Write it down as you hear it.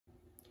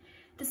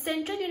The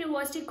Central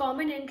University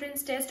Common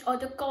Entrance Test or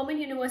the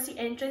Common University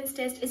Entrance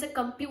Test is a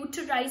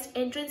computerized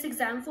entrance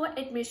exam for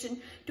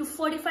admission to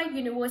 45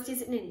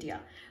 universities in India,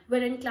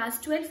 wherein class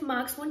 12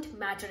 marks won't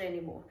matter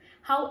anymore.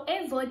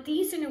 However,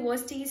 these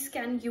universities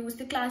can use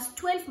the class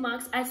 12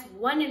 marks as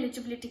one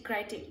eligibility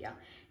criteria.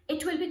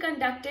 It will be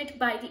conducted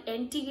by the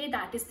NTA,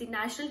 that is the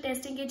National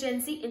Testing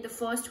Agency, in the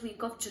first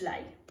week of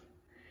July.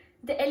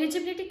 The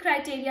eligibility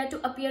criteria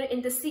to appear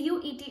in the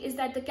CUET is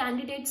that the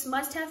candidates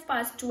must have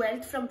passed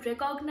 12th from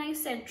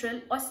recognized central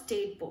or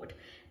state board,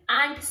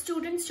 and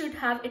students should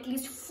have at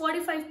least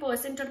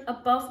 45% or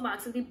above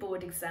marks in the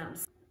board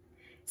exams.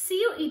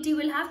 CUET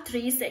will have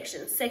three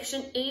sections: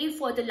 Section A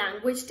for the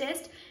language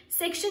test,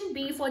 Section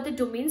B for the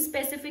domain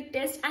specific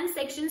test, and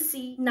Section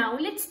C. Now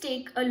let's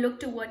take a look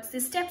towards the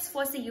steps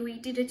for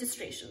CUET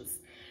registrations.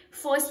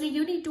 Firstly,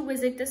 you need to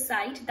visit the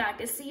site, that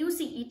is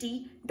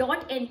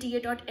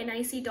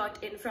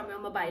cucet.nta.nic.in from your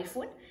mobile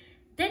phone.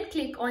 Then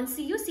click on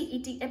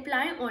CUCET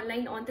Apply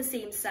Online on the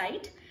same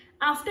site.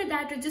 After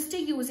that, register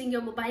using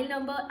your mobile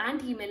number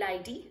and email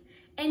ID.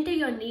 Enter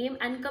your name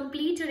and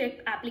complete your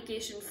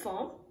application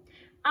form.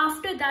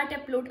 After that,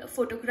 upload a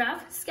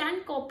photograph,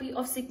 scanned copy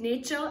of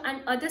signature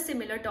and other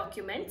similar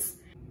documents.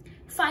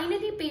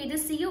 Finally, pay the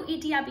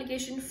CUET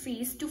application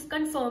fees to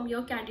confirm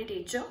your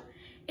candidature.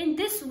 In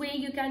this way,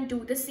 you can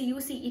do the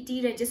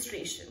CUCET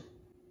registration.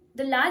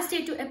 The last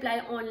day to apply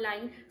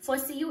online for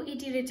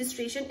CUET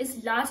registration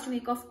is last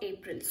week of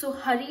April. So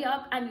hurry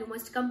up and you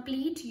must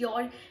complete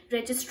your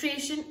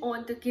registration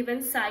on the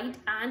given site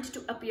and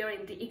to appear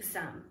in the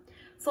exam.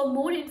 For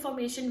more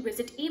information,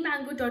 visit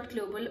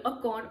emango.global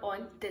or call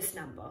on this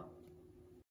number.